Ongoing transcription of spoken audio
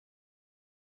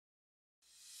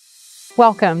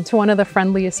Welcome to one of the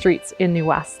friendliest streets in New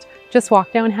West. Just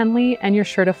walk down Henley and you're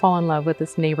sure to fall in love with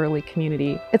this neighborly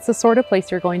community. It's the sort of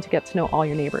place you're going to get to know all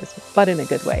your neighbors, but in a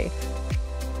good way.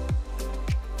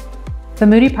 The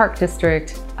Moody Park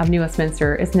district of New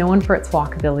Westminster is known for its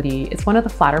walkability. It's one of the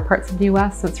flatter parts of New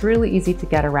West, so it's really easy to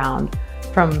get around.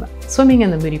 From swimming in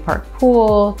the Moody Park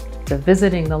pool, to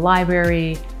visiting the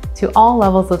library, to all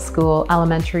levels of school,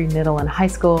 elementary, middle, and high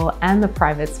school, and the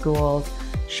private schools,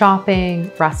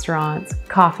 shopping, restaurants,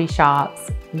 coffee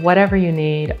shops, whatever you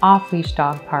need, off-leash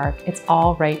dog park, it's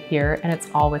all right here and it's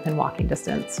all within walking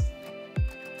distance.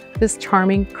 This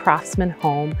charming craftsman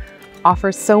home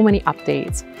offers so many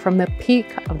updates, from the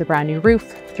peak of the brand new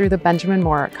roof through the Benjamin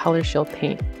Moore Color Shield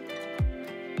paint.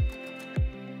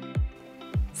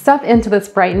 Step into this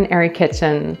bright and airy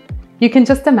kitchen. You can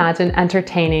just imagine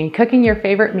entertaining, cooking your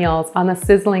favorite meals on a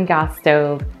sizzling gas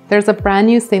stove. There's a brand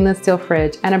new stainless steel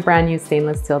fridge and a brand new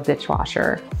stainless steel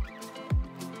dishwasher.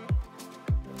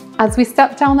 As we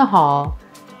step down the hall,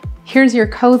 here's your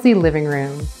cozy living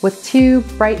room with two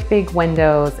bright big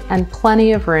windows and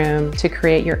plenty of room to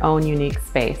create your own unique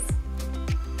space.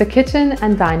 The kitchen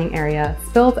and dining area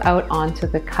spills out onto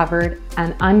the covered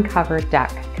and uncovered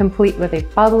deck, complete with a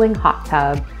bubbling hot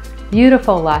tub,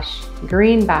 beautiful lush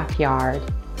green backyard,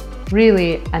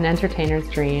 really an entertainer's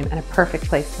dream and a perfect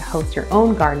place to host your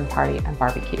own garden party and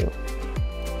barbecue.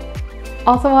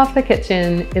 Also off the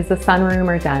kitchen is the sunroom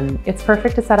or den. It's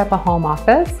perfect to set up a home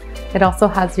office. It also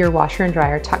has your washer and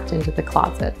dryer tucked into the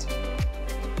closet.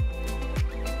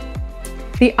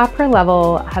 The upper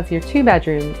level has your two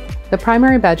bedrooms. The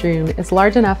primary bedroom is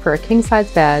large enough for a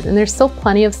king-size bed, and there's still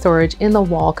plenty of storage in the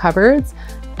wall cupboards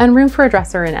and room for a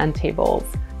dresser and end tables.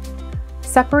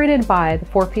 Separated by the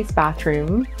 4-piece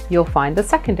bathroom, you'll find the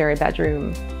secondary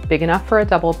bedroom, big enough for a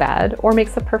double bed or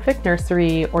makes a perfect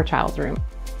nursery or child's room.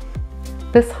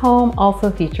 This home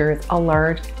also features a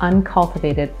large,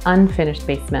 uncultivated, unfinished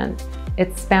basement.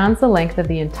 It spans the length of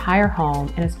the entire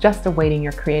home and is just awaiting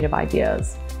your creative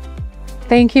ideas.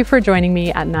 Thank you for joining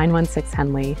me at 916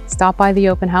 Henley. Stop by the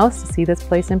open house to see this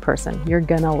place in person. You're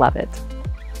gonna love it.